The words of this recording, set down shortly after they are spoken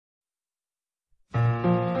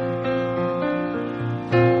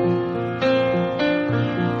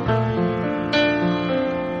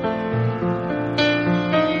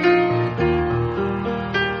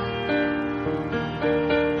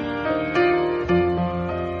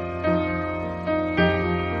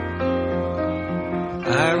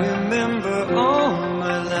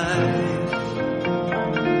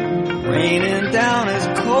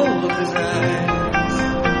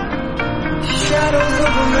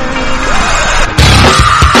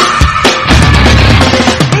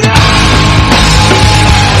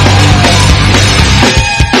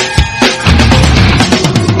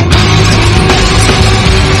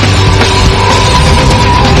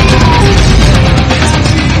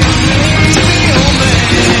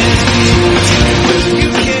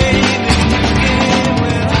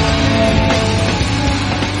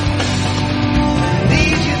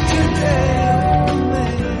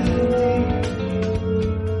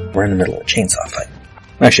We're in the middle of a chainsaw fight.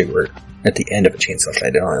 Actually, we're at the end of a chainsaw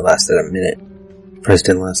fight. It only lasted a minute. First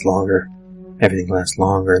didn't last longer. Everything lasts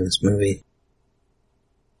longer in this movie.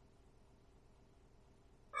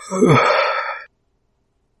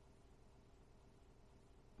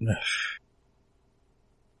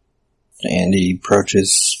 Andy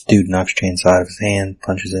approaches, dude knocks chainsaw out of his hand,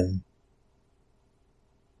 punches him.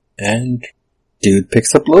 And dude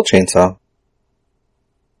picks up a little chainsaw.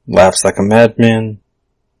 Laughs like a madman.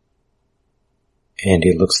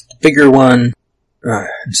 Andy looks at the bigger one.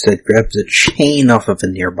 Instead grabs a chain off of a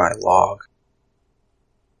nearby log.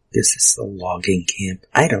 This is the logging camp.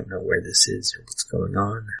 I don't know where this is or what's going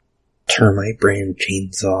on. Termite brand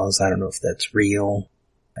chainsaws. I don't know if that's real.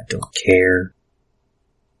 I don't care.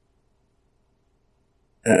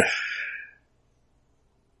 It's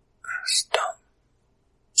dumb.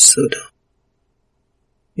 So dumb.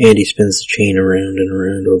 Andy spins the chain around and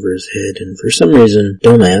around over his head, and for some reason,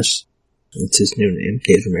 Dumbass, it's his new name,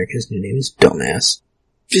 Native American's new name is Dumbass,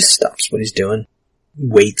 just stops what he's doing,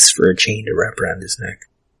 waits for a chain to wrap around his neck.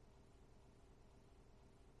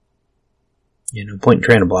 You know, point in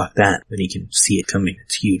trying to block that when he can see it coming.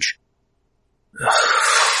 It's huge.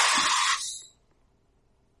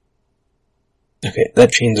 Okay,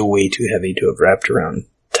 that chain's way too heavy to have wrapped around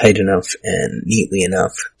tight enough and neatly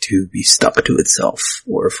enough to be stuck to itself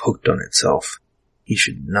or if hooked on itself. He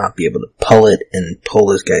should not be able to pull it and pull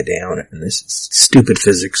this guy down. And this is stupid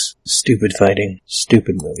physics, stupid fighting,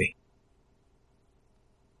 stupid movie.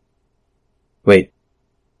 Wait,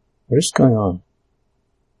 what is going on?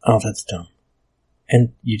 Oh, that's dumb.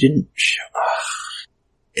 And you didn't show...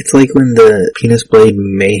 It's like when the penis blade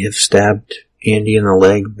may have stabbed Andy in the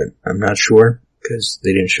leg, but I'm not sure, because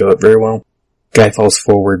they didn't show it very well. Guy falls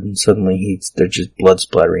forward and suddenly there's just blood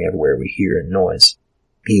splattering everywhere. We hear a noise.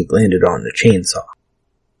 He landed on the chainsaw.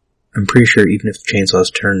 I'm pretty sure even if the chainsaw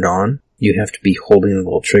is turned on, you have to be holding the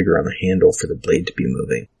little trigger on the handle for the blade to be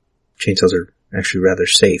moving. Chainsaws are actually rather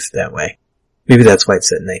safe that way. Maybe that's why it's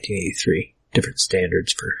set in 1983. Different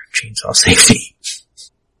standards for chainsaw safety.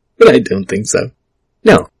 But I don't think so.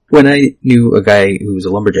 No. When I knew a guy who was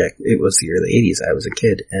a lumberjack, it was the early 80s. I was a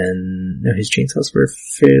kid, and no, his chainsaws were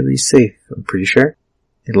fairly safe, I'm pretty sure.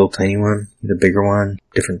 He had a little tiny one, he had a bigger one,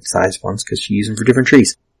 different size ones, because you use them for different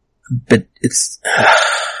trees. But it's...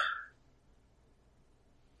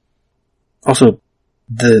 Also,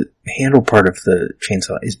 the handle part of the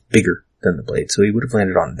chainsaw is bigger than the blade, so he would have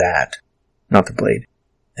landed on that, not the blade.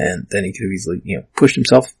 And then he could have easily, pushed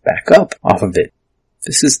himself back up off of it.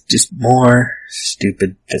 This is just more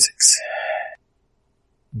stupid physics.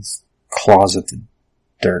 These claws at the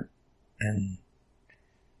dirt and...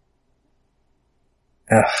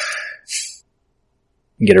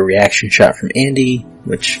 You get a reaction shot from Andy,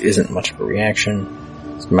 which isn't much of a reaction.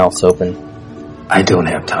 His mouth's open. I don't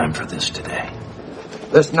have time for this today.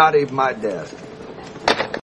 That's not even my desk.